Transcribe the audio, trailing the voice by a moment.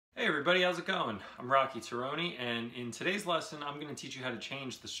Hey everybody, how's it going? I'm Rocky Taroni, and in today's lesson I'm going to teach you how to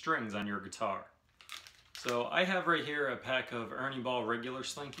change the strings on your guitar. So I have right here a pack of Ernie Ball regular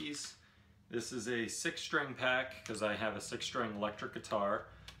Slinkies. This is a 6-string pack because I have a 6-string electric guitar.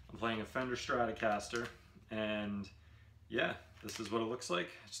 I'm playing a Fender Stratocaster, and yeah, this is what it looks like.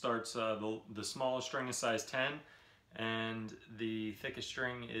 It starts, the smallest string is size 10, and the thickest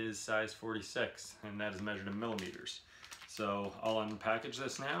string is size 46, and that is measured in millimeters. So I'll unpackage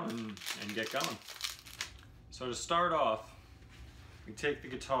this now and get going. So to start off, we take the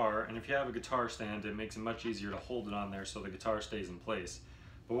guitar, and if you have a guitar stand, it makes it much easier to hold it on there so the guitar stays in place.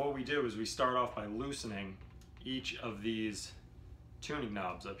 But what we do is we start off by loosening each of these tuning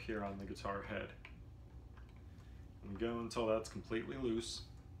knobs up here on the guitar head. And we go until that's completely loose.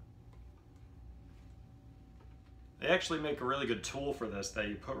 They actually make a really good tool for this that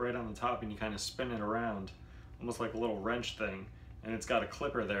you put right on the top and you kind of spin it around, almost like a little wrench thing, and it's got a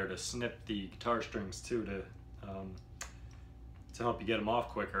clipper there to snip the guitar strings too to help you get them off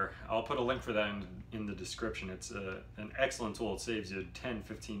quicker. I'll put a link for that in the description. It's an excellent tool. It saves you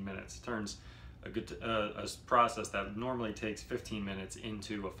 10-15 minutes. It turns a process that normally takes 15 minutes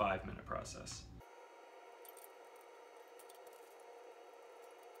into a 5-minute process.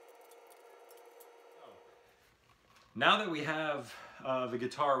 Now that we have the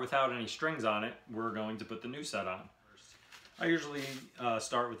guitar without any strings on it, we're going to put the new set on. I usually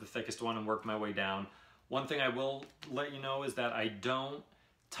start with the thickest one and work my way down. One thing I will let you know is that I don't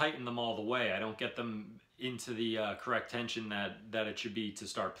tighten them all the way. I don't get them into the correct tension that it should be to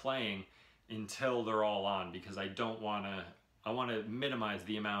start playing until they're all on, because I want to minimize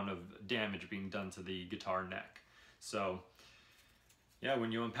the amount of damage being done to the guitar neck. So yeah,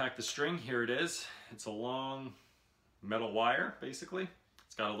 when you unpack the string, here it is. It's a long metal wire, basically.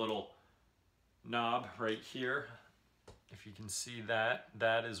 It's got a little knob right here. If you can see that,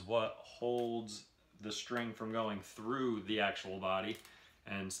 that is what holds the string from going through the actual body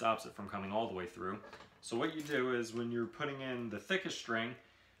and stops it from coming all the way through. So what you do is, when you're putting in the thickest string,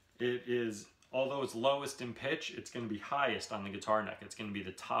 it is, although it's lowest in pitch, it's going to be highest on the guitar neck. It's going to be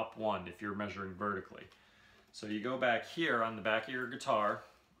the top one if you're measuring vertically. So you go back here on the back of your guitar,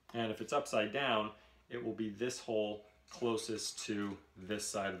 and if it's upside down, it will be this hole closest to this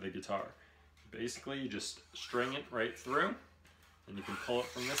side of the guitar. Basically, you just string it right through, and you can pull it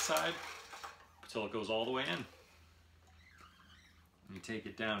from this side until it goes all the way in. You take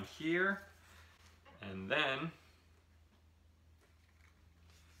it down here, and then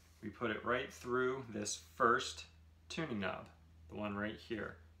we put it right through this first tuning knob, the one right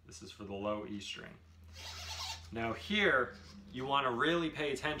here. This is for the low E string. Now here, you want to really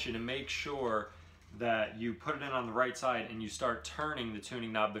pay attention and make sure that you put it in on the right side and you start turning the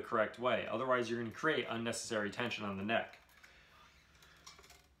tuning knob the correct way. Otherwise, you're going to create unnecessary tension on the neck.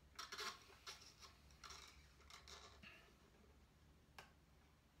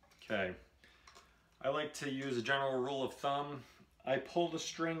 Okay, I like to use a general rule of thumb. I pull the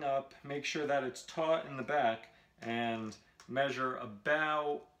string up, make sure that it's taut in the back, and measure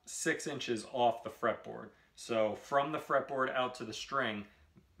about 6 inches off the fretboard. So from the fretboard out to the string,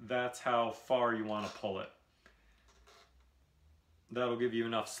 that's how far you want to pull it. That'll give you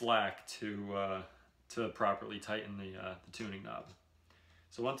enough slack to properly tighten the tuning knob.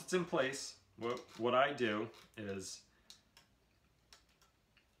 So once it's in place, what I do is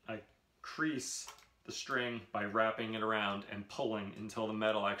I crease the string by wrapping it around and pulling until the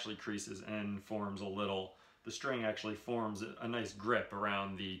metal actually creases and forms the string actually forms a nice grip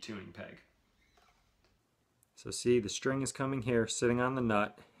around the tuning peg. So see, the string is coming here, sitting on the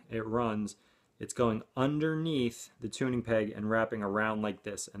nut. It runs, it's going underneath the tuning peg and wrapping around like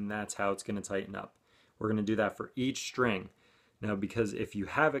this, and that's how it's going to tighten up. We're going to do that for each string. Now, because if you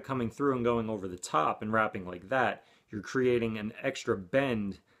have it coming through and going over the top and wrapping like that, you're creating an extra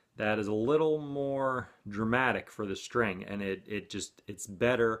bend that is a little more dramatic for the string, and it's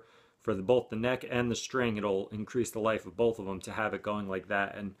better for both the neck and the string. It'll increase the life of both of them to have it going like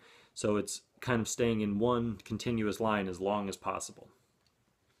that, and so it's kind of staying in one continuous line as long as possible.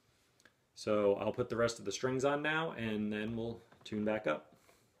 So I'll put the rest of the strings on now, and then we'll tune back up.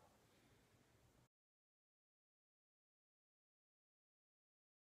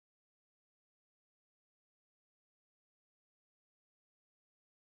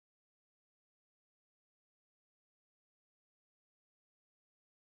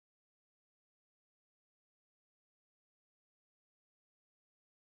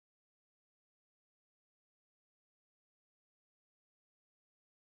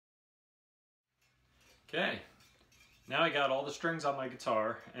 Okay, now I got all the strings on my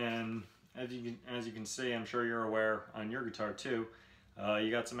guitar, and as you can see, I'm sure you're aware on your guitar too,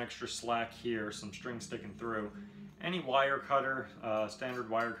 You got some extra slack here, some string sticking through. Any wire cutter, standard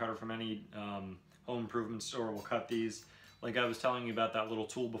wire cutter from any home improvement store will cut these. Like I was telling you about that little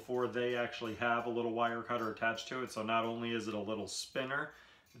tool before, they actually have a little wire cutter attached to it, so not only is it a little spinner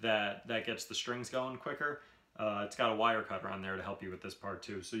that gets the strings going quicker, it's got a wire cutter on there to help you with this part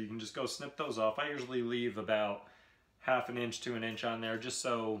too. So you can just go snip those off. I usually leave about 1/2 inch to 1 inch on there just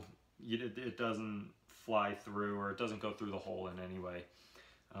so it doesn't fly through, or it doesn't go through the hole in any way.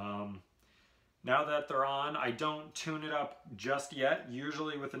 Now that they're on, I don't tune it up just yet.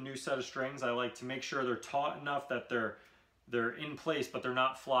 Usually with a new set of strings, I like to make sure they're taut enough that they're in place, but they're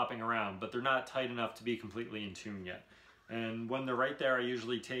not flopping around, but they're not tight enough to be completely in tune yet. And when they're right there, I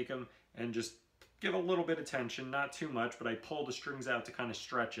usually take them and just give a little bit of tension, not too much, but I pull the strings out to kind of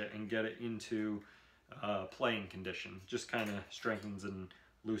stretch it and get it into playing condition. Just kind of strengthens and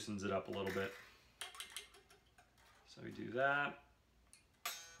loosens it up a little bit. So we do that,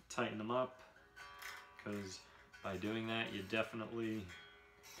 tighten them up, because by doing that, you definitely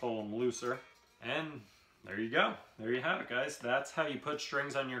pull them looser. And there you go. There you have it, guys. That's how you put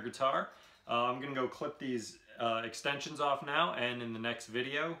strings on your guitar. I'm going to go clip these extensions off now, and in the next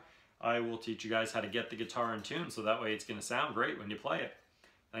video, I will teach you guys how to get the guitar in tune, so that way it's going to sound great when you play it.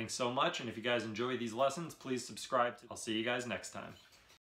 Thanks so much, and if you guys enjoy these lessons, please subscribe. I'll see you guys next time.